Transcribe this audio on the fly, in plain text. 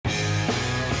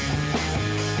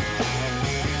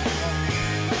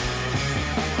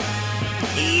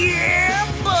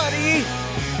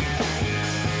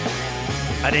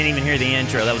I didn't even hear the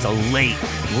intro. That was a late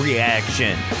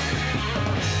reaction.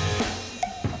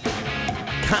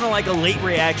 Kind of like a late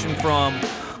reaction from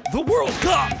the World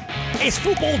Cup. It's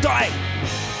football day.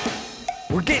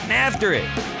 We're getting after it.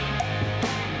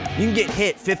 You can get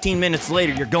hit 15 minutes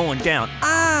later, you're going down.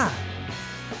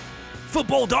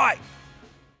 Football day.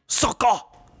 Soccer.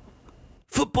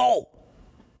 Football.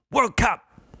 World Cup.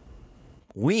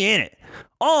 We in it.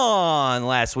 On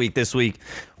last week, this week,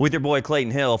 with your boy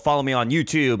Clayton Hill. Follow me on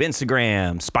YouTube,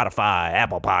 Instagram, Spotify,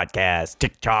 Apple Podcasts,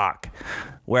 TikTok.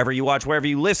 Wherever you watch, wherever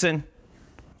you listen.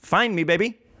 Find me,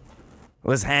 baby.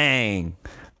 Let's hang.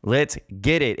 Let's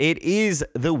get it. It is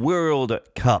the World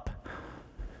Cup.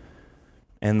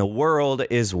 And the world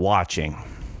is watching.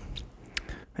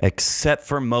 Except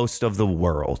for most of the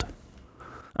world.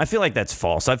 I feel like that's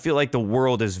false. I feel like the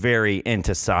world is very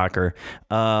into soccer.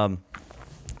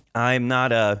 I'm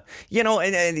not a,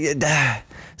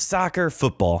 soccer,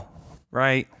 football,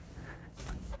 right?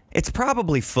 It's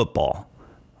probably football.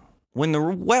 When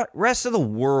the rest of the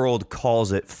world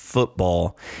calls it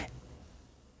football,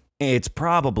 it's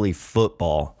probably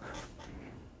football.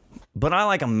 But I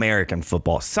like American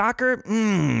football. Soccer,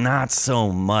 not so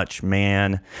much,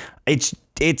 man. It's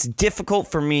difficult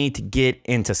for me to get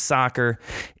into soccer.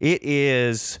 It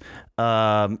is,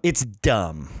 it's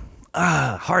dumb.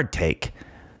 Hard take.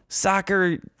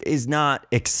 Soccer is not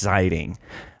exciting.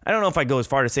 I don't know if I go as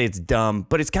far to say it's dumb,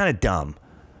 but it's kind of dumb.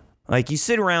 Like, you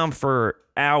sit around for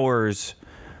hours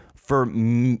for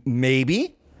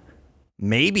maybe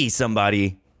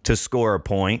somebody to score a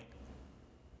point.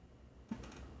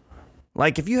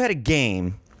 Like, if you had a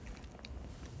game,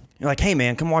 you're like, hey,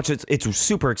 man, come watch it. It's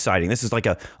super exciting. This is like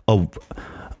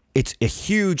it's a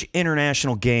huge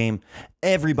international game.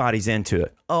 Everybody's into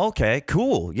it. Oh, okay,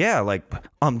 cool. Yeah, like,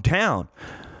 I'm down.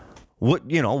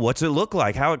 What's it look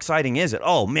like? How exciting is it?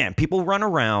 Oh, man, people run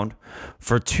around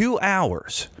for 2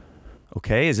 hours.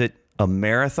 Okay, is it a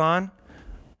marathon?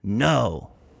 No.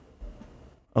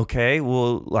 Okay,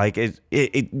 well, like,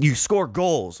 you score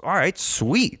goals. All right,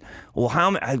 sweet. Well, how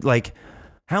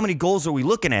many goals are we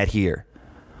looking at here?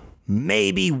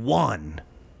 Maybe one.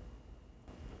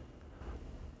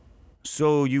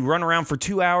 So you run around for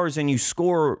 2 hours and you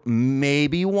score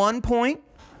maybe 1 point?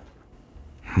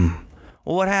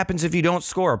 Well, what happens if you don't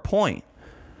score a point?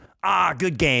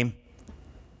 Good game.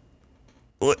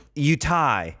 You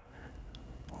tie.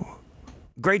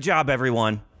 Great job,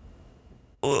 everyone.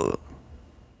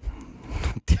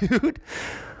 Dude,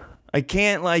 I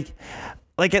can't, like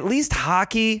at least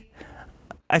hockey,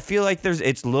 I feel like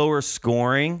it's lower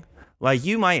scoring. Like,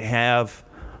 you might have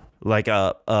like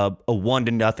a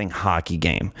 1-0 hockey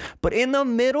game. But in the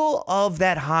middle of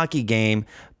that hockey game,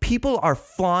 people are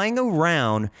flying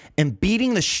around and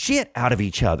beating the shit out of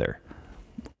each other.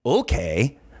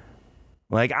 Okay.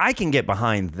 Like, I can get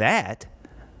behind that.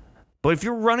 But if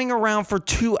you're running around for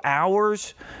 2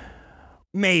 hours,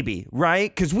 maybe,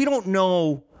 right? Because we don't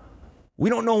know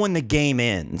when the game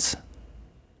ends.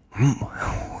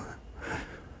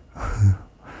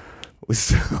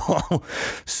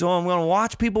 So I'm going to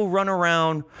watch people run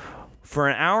around for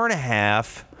an hour and a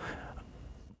half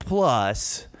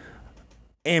plus,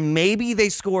 and maybe they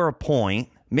score a point.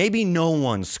 Maybe no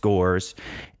one scores.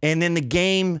 And then the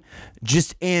game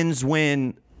just ends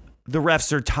when the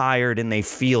refs are tired and they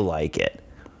feel like it.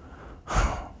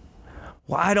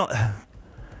 Well, I don't...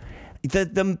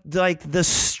 The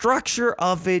structure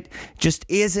of it just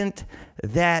isn't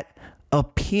that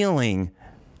appealing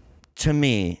to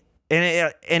me.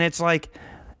 And it's like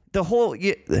the whole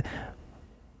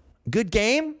good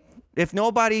game. If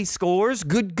nobody scores,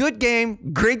 good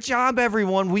game. Great job,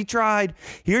 everyone. We tried.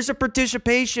 Here's a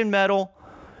participation medal.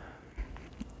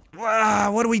 What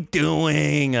are we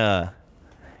doing? And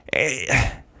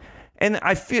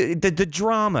I feel the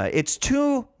drama. It's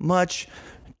too much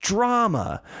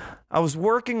drama. I was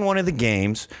working one of the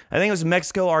games. I think it was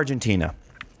Mexico-Argentina.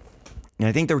 And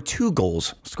I think there were 2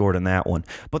 goals scored in that one.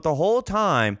 But the whole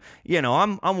time,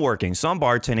 I'm working. So I'm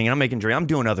bartending and I'm making drinks. I'm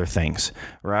doing other things,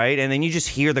 right? And then you just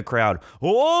hear the crowd,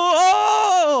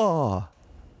 oh!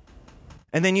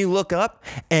 And then you look up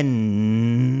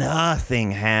and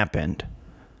nothing happened.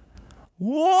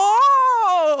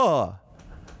 Whoa!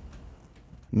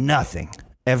 Nothing.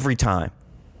 Every time.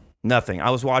 Nothing.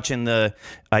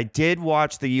 I did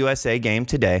watch the USA game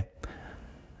today.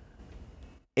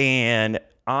 And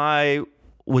I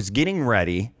was getting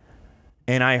ready,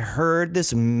 and I heard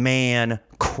this man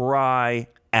cry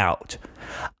out,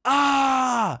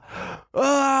 "Ah!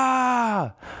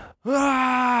 Ah!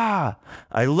 Ah!"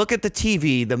 I look at the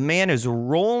TV. The man is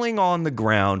rolling on the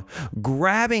ground,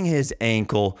 grabbing his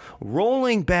ankle,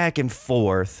 rolling back and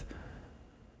forth.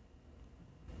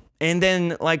 And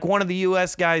then like one of the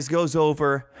U.S. guys goes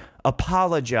over,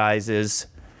 apologizes,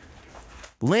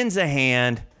 lends a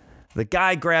hand. The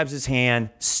guy grabs his hand,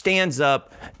 stands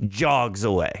up, jogs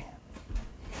away.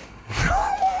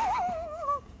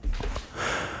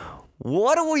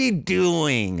 What are we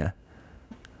doing?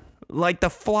 Like, the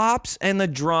flops and the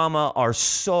drama are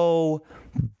so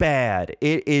bad.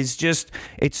 It is just,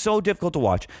 it's so difficult to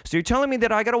watch. So you're telling me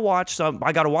that I got to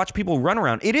watch people run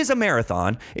around. It is a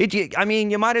marathon.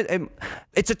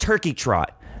 It's a turkey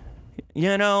trot.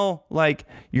 You know, like,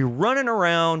 you're running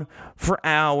around for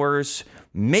hours.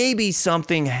 Maybe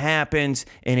something happens,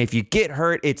 and if you get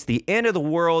hurt, it's the end of the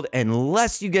world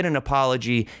unless you get an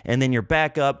apology, and then you're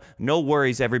back up. No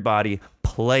worries, everybody.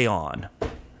 Play on.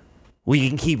 We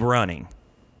can keep running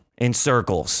in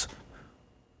circles,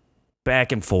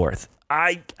 back and forth.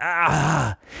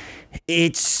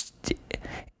 It's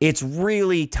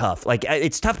really tough. Like,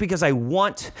 it's tough because I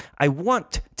want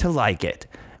to like it.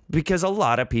 Because a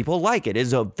lot of people like it.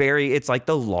 It's like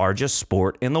the largest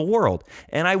sport in the world.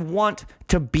 And I want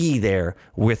to be there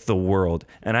with the world.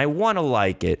 And I want to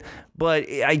like it. But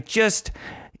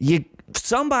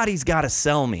somebody's got to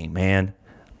sell me, man.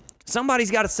 Somebody's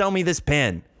got to sell me this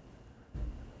pen.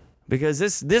 Because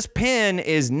this pen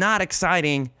is not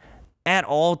exciting at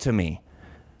all to me.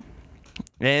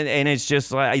 And it's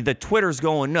just like the Twitter's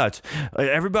going nuts.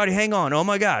 Everybody hang on. Oh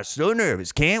my gosh, so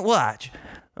nervous. Can't watch.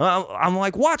 I'm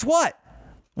like, watch what?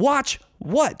 Watch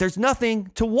what? There's nothing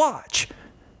to watch.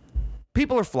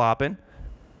 People are flopping.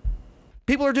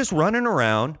 People are just running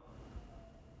around.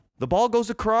 The ball goes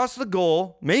across the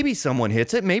goal. Maybe someone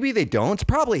hits it. Maybe they don't. It's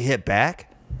probably hit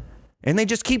back. And they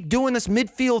just keep doing this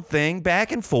midfield thing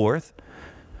back and forth.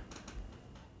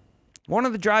 One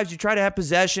of the drives, you try to have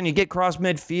possession, you get cross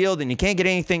midfield, and you can't get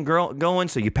anything going,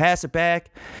 so you pass it back.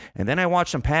 And then I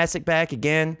watched them pass it back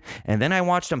again, and then I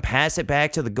watched them pass it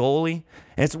back to the goalie.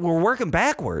 And we're working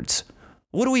backwards.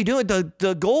 What are we doing?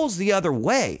 The goal's the other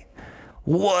way.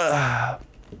 What?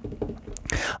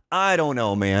 I don't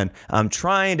know, man. I'm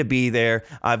trying to be there.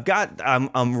 I'm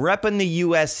repping the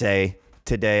USA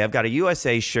today. I've got a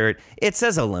USA shirt. It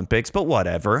says Olympics, but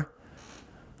whatever.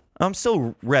 I'm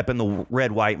still repping the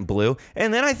red, white, and blue.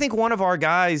 And then I think one of our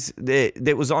guys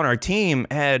that was on our team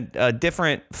had a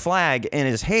different flag in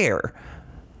his hair.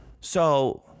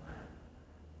 So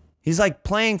he's like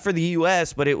playing for the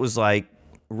U.S., but it was like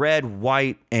red,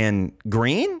 white, and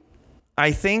green,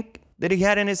 I think, that he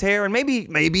had in his hair. And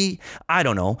maybe I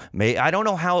don't know. I don't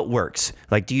know how it works.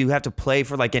 Like, do you have to play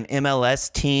for like an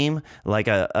MLS team, like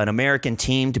an American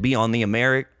team to be on the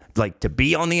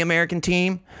American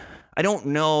team? I don't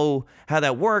know how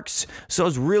that works, so I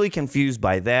was really confused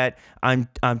by that. I'm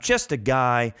just a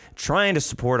guy trying to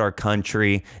support our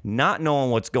country, not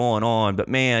knowing what's going on. But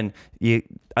man,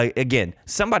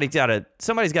 somebody's got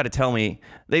to tell me.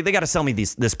 They got to sell me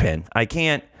this pen. I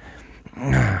can't.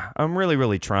 I'm really,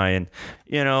 really trying,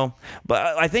 you know.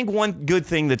 But I think one good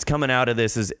thing that's coming out of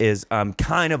this is I'm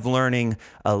kind of learning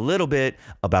a little bit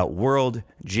about world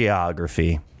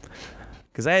geography,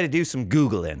 because I had to do some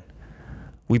Googling.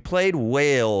 We played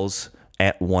Wales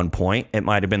at one point. It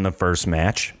might have been the first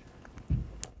match.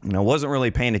 And I wasn't really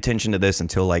paying attention to this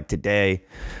until like today,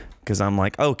 because I'm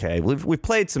like, okay, we've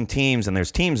played some teams, and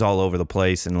there's teams all over the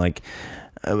place, and like,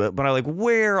 but I like,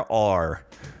 where are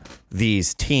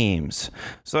these teams?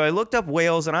 So I looked up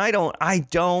Wales, and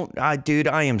dude,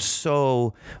 I am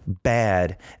so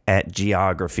bad at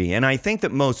geography, and I think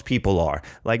that most people are.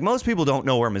 Like, most people don't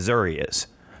know where Missouri is.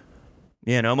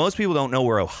 You know, most people don't know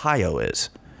where Ohio is.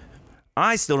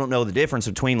 I still don't know the difference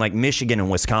between like Michigan and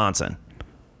Wisconsin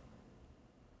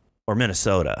or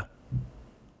Minnesota.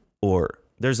 Or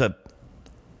there's a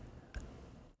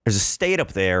state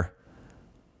up there,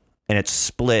 and it's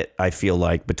split, I feel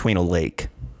like, between a lake.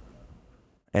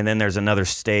 And then there's another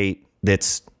state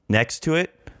that's next to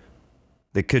it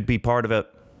that could be part of it.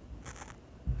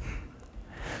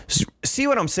 See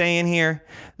what I'm saying here?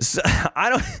 So,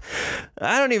 I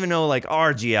don't even know like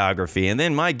our geography. And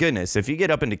then my goodness, if you get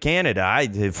up into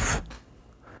Canada,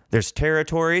 there's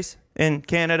territories in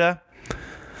Canada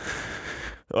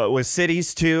with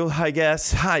cities too, I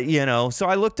guess. So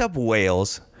I looked up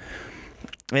Wales,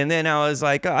 and then I was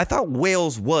like, I thought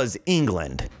Wales was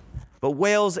England, but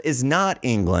Wales is not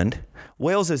England.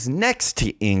 Wales is next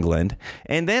to England,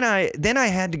 and then I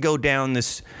had to go down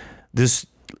this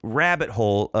rabbit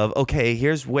hole of, okay,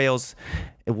 here's Wales.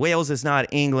 Wales is not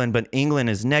England, but England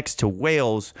is next to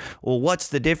Wales. Well, what's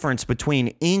the difference between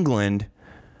England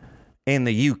and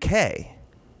the UK?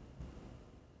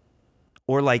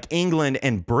 Or like England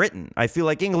and Britain? I feel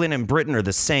like England and Britain are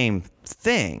the same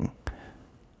thing,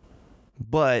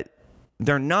 but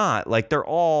they're not. Like, they're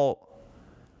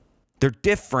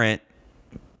different.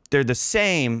 They're the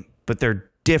same, but they're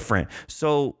different.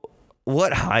 So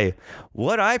what I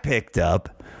picked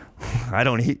up,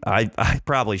 I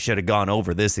probably should have gone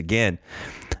over this again.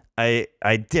 I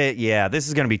did. Yeah, this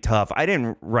is going to be tough. I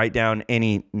didn't write down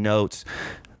any notes.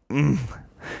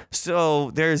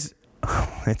 So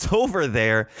it's over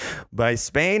there by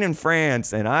Spain and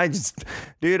France. And I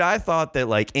thought that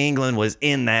like England was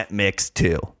in that mix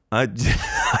too. I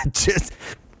just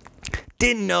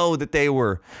didn't know that there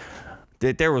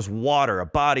was water, a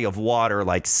body of water,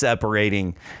 like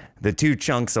separating the two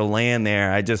chunks of land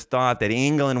there. I just thought that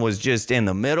England was just in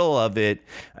the middle of it.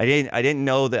 I didn't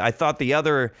know that. I thought the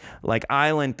other like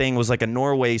island thing was like a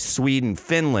Norway, Sweden,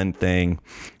 Finland thing,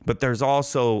 but there's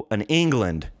also an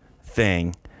England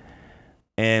thing.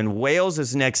 And Wales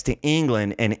is next to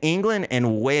England, and England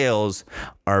and Wales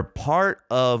are part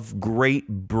of Great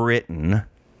Britain.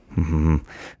 Yeah,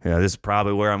 this is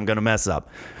probably where I'm going to mess up.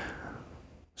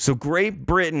 So Great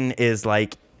Britain is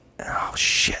like, oh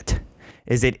shit.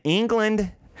 Is it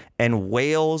England and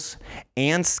Wales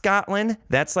and Scotland?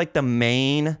 That's like the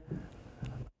main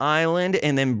island.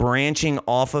 And then branching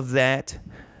off of that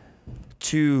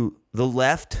to the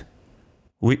left,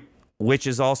 which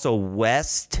is also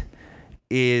west,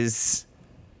 is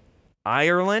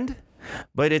Ireland.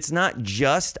 But it's not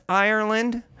just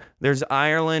Ireland. There's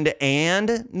Ireland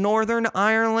and Northern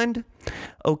Ireland.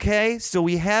 Okay, so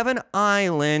we have an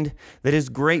island that is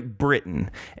Great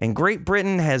Britain, and Great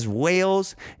Britain has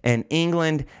Wales and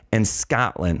England and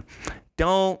Scotland.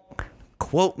 Don't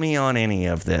quote me on any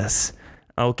of this,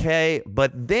 okay?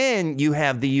 But then you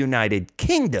have the United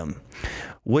Kingdom,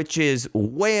 which is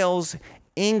Wales,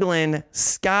 England,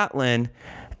 Scotland,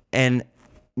 and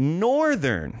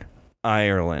Northern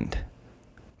Ireland,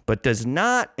 but does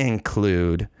not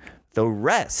include the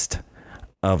rest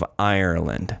of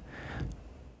Ireland.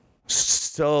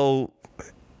 So,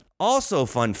 also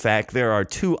fun fact, there are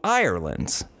two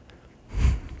Irelands.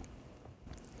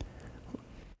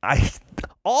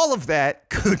 All of that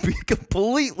could be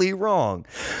completely wrong.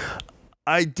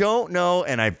 I don't know,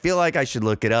 and I feel like I should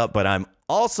look it up, but I'm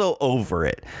also over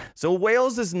it. So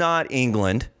Wales is not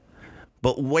England,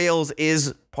 but Wales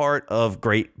is part of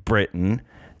Great Britain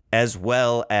as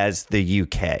well as the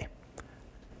UK.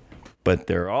 But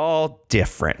they're all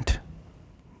different.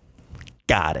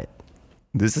 Got it.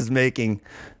 This is making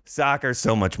soccer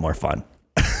so much more fun.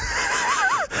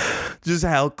 Just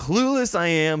how clueless I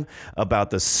am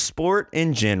about the sport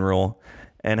in general,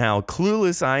 and how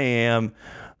clueless I am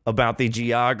about the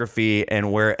geography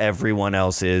and where everyone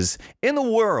else is in the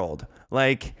world.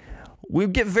 Like, we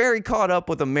get very caught up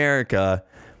with America.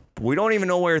 We don't even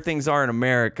know where things are in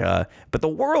America, but the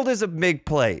world is a big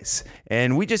place,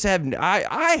 and we just have,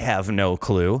 I have no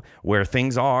clue where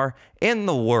things are in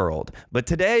the world. But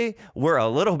today, we're a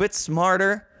little bit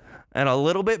smarter and a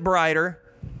little bit brighter,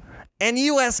 and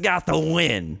U.S. got the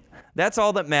win. That's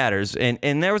all that matters. And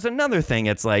there was another thing.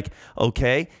 It's like,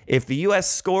 okay, if the U.S.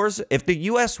 scores, if the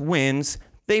U.S. wins,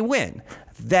 they win.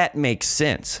 That makes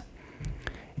sense.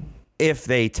 If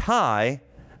they tie,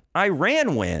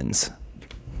 Iran wins.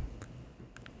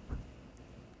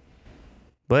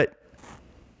 But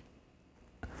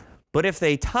if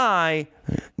they tie,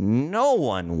 no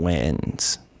one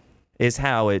wins. That's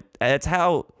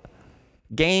how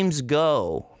games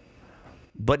go.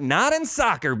 But not in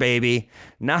soccer, baby.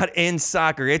 Not in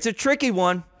soccer. It's a tricky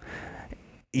one.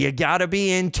 You got to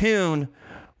be in tune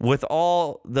with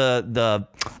all the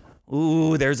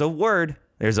there's a word.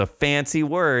 There's a fancy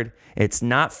word. It's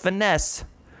not finesse.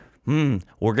 We're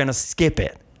going to skip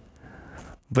it.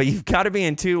 But you've got to be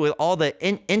in tune with all the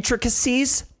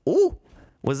intricacies. Ooh,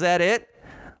 was that it?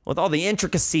 With all the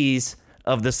intricacies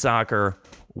of the soccer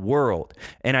world.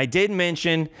 And I did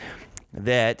mention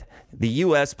that the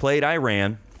U.S. played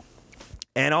Iran,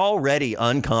 and already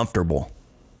uncomfortable.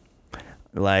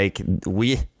 Like,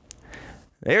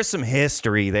 there's some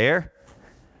history there.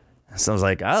 So I was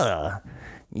like,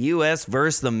 U.S.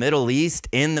 versus the Middle East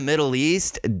in the Middle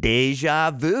East,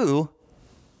 deja vu.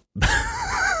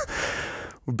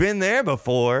 We've been there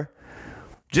before.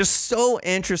 Just so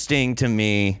interesting to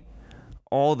me,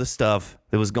 all the stuff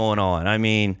that was going on. I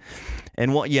mean,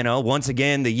 and once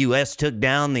again, the U.S. took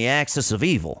down the axis of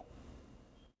evil.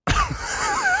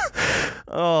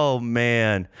 Oh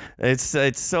man, it's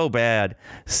so bad,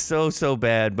 so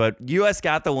bad. But U.S.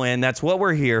 got the win. That's what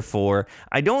we're here for.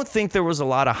 I don't think there was a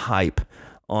lot of hype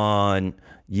on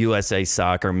USA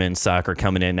Soccer, men's soccer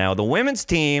coming in now. The women's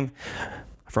team,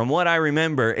 from what I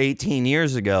remember, 18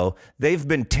 years ago, they've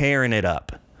been tearing it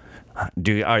up.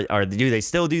 Do they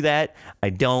still do that? I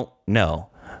don't know.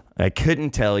 I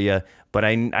couldn't tell you, But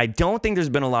I don't think there's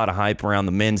been a lot of hype around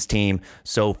the men's team.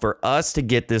 So for us to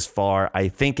get this far, I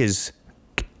think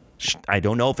I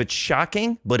don't know if it's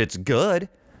shocking, but it's good.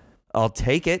 I'll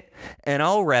take it and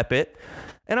I'll rep it.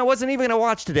 And I wasn't even going to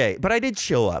watch today, but I did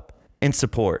show up and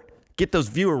support. Get those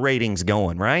viewer ratings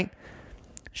going, right?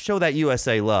 Show that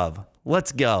USA love.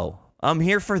 Let's go. I'm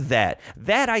here for that.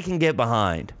 That I can get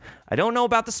behind. I don't know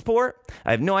about the sport.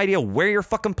 I have no idea where you're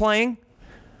fucking playing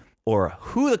or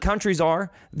who the countries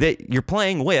are that you're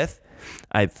playing with.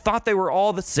 I thought they were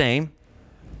all the same.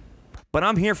 But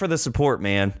I'm here for the support,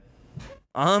 man.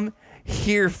 I'm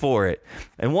here for it.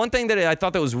 And one thing that I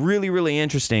thought that was really, really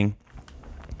interesting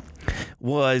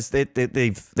was that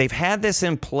they've had this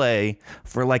in play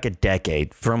for like a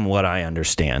decade, from what I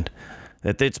understand.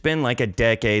 That it's been like a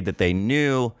decade that they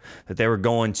knew that they were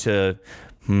going to,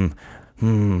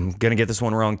 gonna get this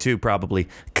one wrong too, probably,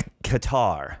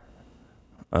 Qatar.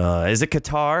 Is it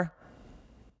Qatar?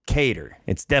 Cater.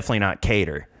 It's definitely not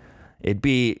Cater.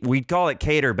 We'd call it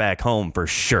Cater back home for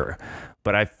sure.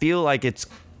 But I feel like it's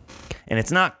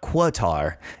not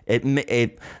Qatar.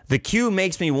 The Q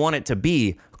makes me want it to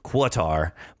be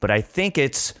Qatar, but I think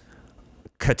it's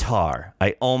Qatar.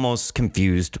 I almost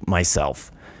confused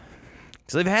myself.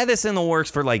 So they've had this in the works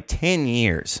for like 10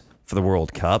 years for the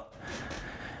World Cup.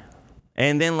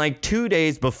 And then like 2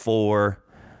 days before,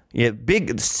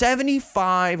 big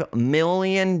 $75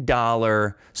 million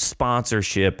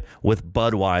sponsorship with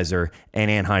Budweiser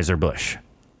and Anheuser-Busch.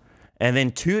 And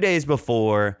then 2 days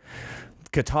before,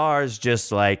 Qatar's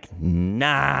just like,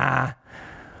 nah,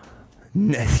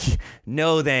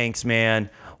 no thanks, man.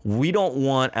 We don't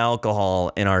want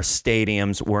alcohol in our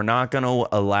stadiums. We're not going to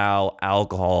allow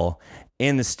alcohol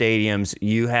in the stadiums.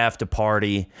 You have to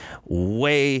party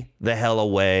way the hell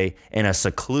away in a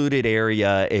secluded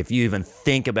area if you even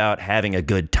think about having a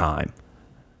good time.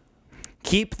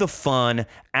 Keep the fun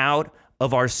out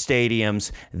of our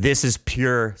stadiums. This is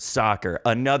pure soccer.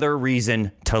 Another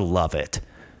reason to love it.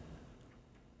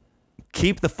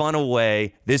 Keep the fun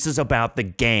away. This is about the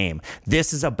game.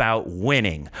 This is about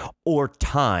winning or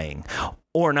tying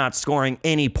or not scoring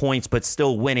any points but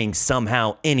still winning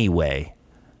somehow anyway.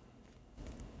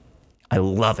 I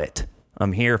love it.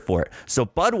 I'm here for it. So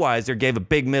Budweiser gave a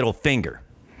big middle finger.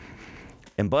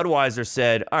 And Budweiser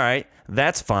said, all right,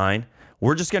 that's fine.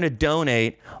 We're just going to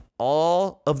donate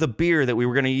all of the beer that we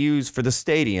were going to use for the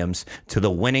stadiums to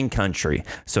the winning country.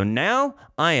 So now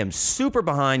I am super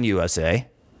behind USA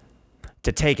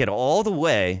to take it all the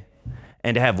way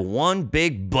and to have one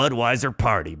big Budweiser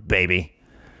party, baby.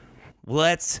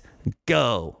 Let's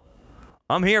go.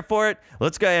 I'm here for it.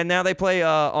 Let's go. And now they play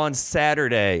on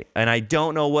Saturday, and I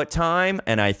don't know what time,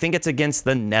 and I think it's against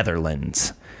the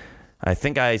Netherlands. I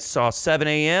think I saw 7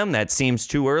 a.m. That seems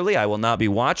too early. I will not be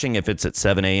watching if it's at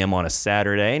 7 a.m. on a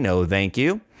Saturday. No, thank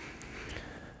you.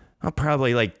 I'll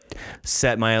probably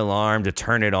set my alarm to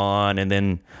turn it on and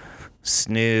then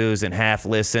snooze and half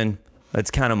listen.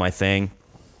 That's kind of my thing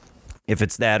if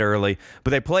it's that early.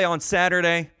 But they play on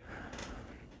Saturday.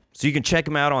 So you can check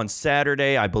them out on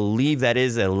Saturday. I believe that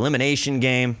is an elimination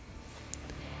game.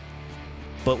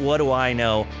 But what do I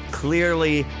know?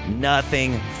 Clearly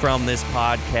nothing from this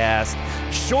podcast.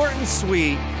 Short and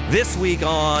sweet this week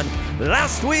on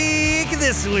Last Week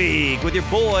This Week with your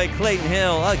boy Clayton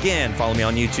Hill. Again, follow me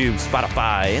on YouTube,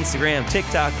 Spotify, Instagram,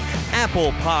 TikTok,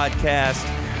 Apple Podcast.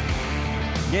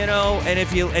 And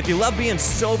if you love being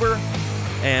sober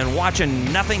and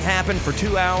watching nothing happen for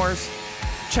 2 hours,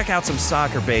 check out some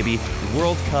soccer, baby.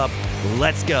 World Cup.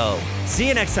 Let's go. See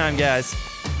you next time, guys.